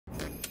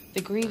The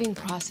grieving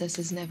process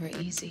is never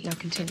easy. Now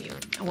continue.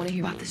 I want to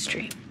hear about this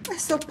dream.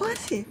 That's so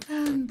pussy.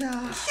 And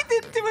he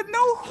didn't even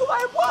know who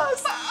I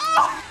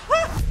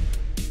was.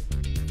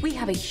 We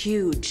have a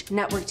huge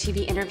network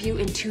TV interview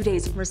in 2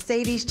 days.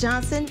 Mercedes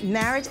Johnson,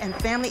 Marriage and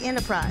Family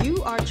Enterprise.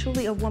 You are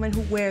truly a woman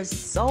who wears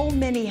so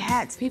many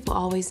hats. People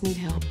always need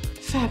help.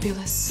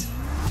 Fabulous.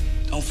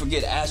 Don't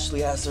forget, Ashley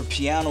has her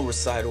piano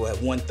recital at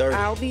 1:30.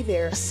 I'll be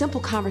there. A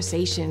simple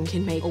conversation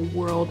can make a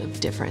world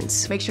of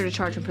difference. Make sure to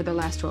charge him for the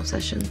last 12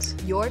 sessions.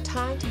 Your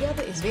time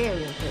together is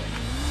very important.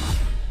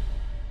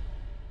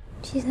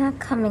 She's not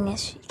coming,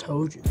 is she?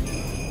 Told you.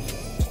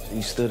 So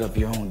you stood up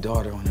your own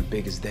daughter on her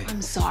biggest day.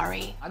 I'm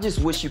sorry. I just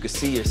wish you could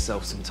see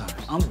yourself sometimes.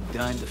 I'm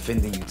done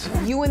defending you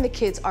two. You and the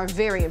kids are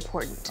very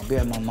important. I'll be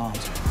at my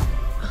mom's.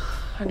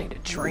 I need a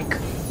drink.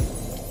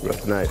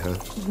 Rough night, huh?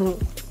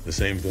 The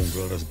same thing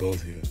brought us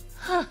both here.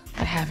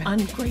 I have an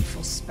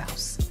ungrateful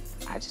spouse.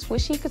 I just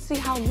wish he could see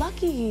how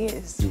lucky he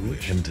is. You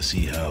wish him to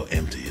see how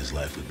empty his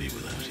life would be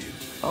without you.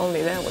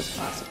 Only that was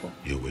possible.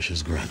 Your wish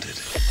is granted.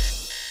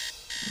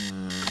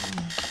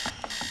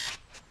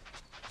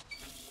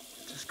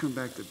 Just come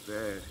back to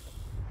bed.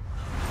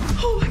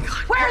 Oh my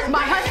God. Where's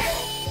my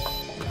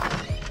husband?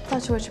 I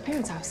thought you were at your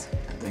parents' house.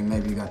 I think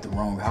maybe you got the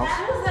wrong house.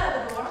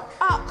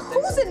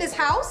 Who's in this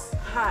house?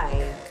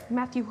 Hi.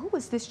 Matthew, who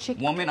is this chick?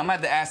 Woman, I'm gonna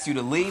have to ask you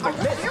to leave.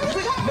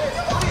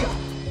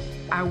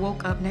 I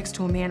woke up next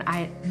to a man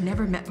I had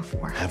never met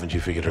before. Haven't you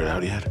figured it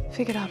out yet?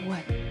 Figured out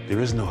what? There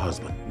is no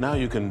husband. Now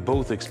you can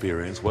both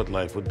experience what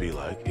life would be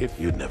like if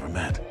you'd never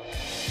met.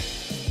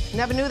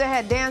 Never knew they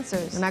had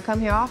dancers, and I come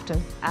here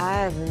often.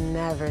 I've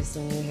never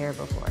seen you here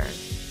before.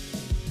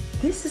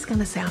 This is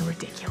gonna sound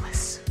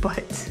ridiculous,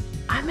 but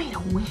I made a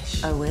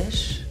wish. A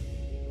wish?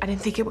 I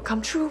didn't think it would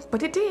come true,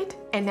 but it did.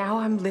 And now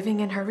I'm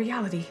living in her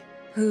reality.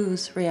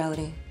 Whose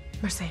reality?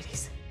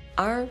 Mercedes.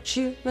 Aren't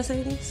you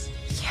Mercedes?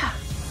 Yeah.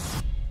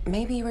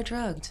 Maybe you were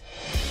drugged.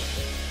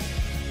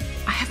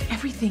 I have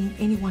everything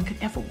anyone could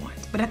ever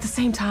want, but at the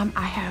same time,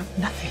 I have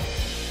nothing.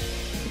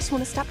 I just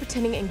want to stop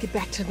pretending and get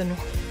back to the norm.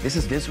 This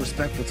is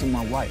disrespectful to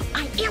my wife.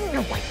 I am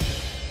your wife.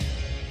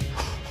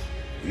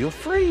 You're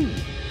free.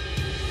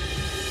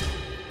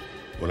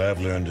 What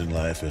I've learned in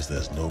life is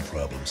there's no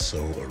problem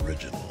so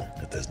original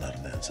that there's not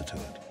an answer to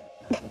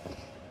it.